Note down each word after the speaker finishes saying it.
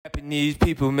Japanese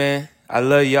people, man, I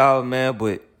love y'all, man,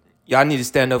 but y'all need to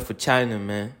stand up for China,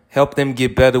 man. Help them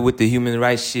get better with the human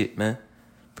rights shit, man.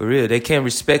 For real, they can't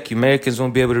respect you. Americans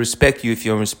won't be able to respect you if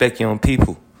you don't respect your own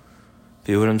people.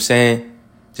 Feel what I'm saying?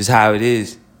 Just how it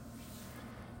is.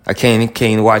 I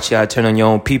can't watch y'all turn on your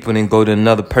own people and then go to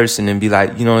another person and be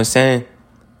like, you know what I'm saying?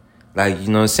 Like, you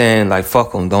know what I'm saying? Like,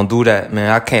 fuck them. Don't do that,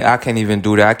 man. I can't even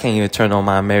do that. I can't even turn on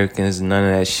my Americans and none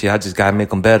of that shit. I just gotta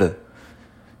make them better.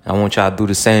 I want y'all to do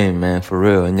the same, man, for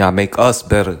real. And y'all make us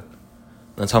better.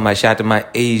 I'm talking about shout out to my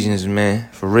Asians, man,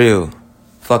 for real.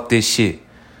 Fuck this shit. You know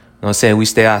what I'm saying? We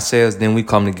stay ourselves, then we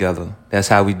come together. That's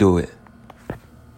how we do it.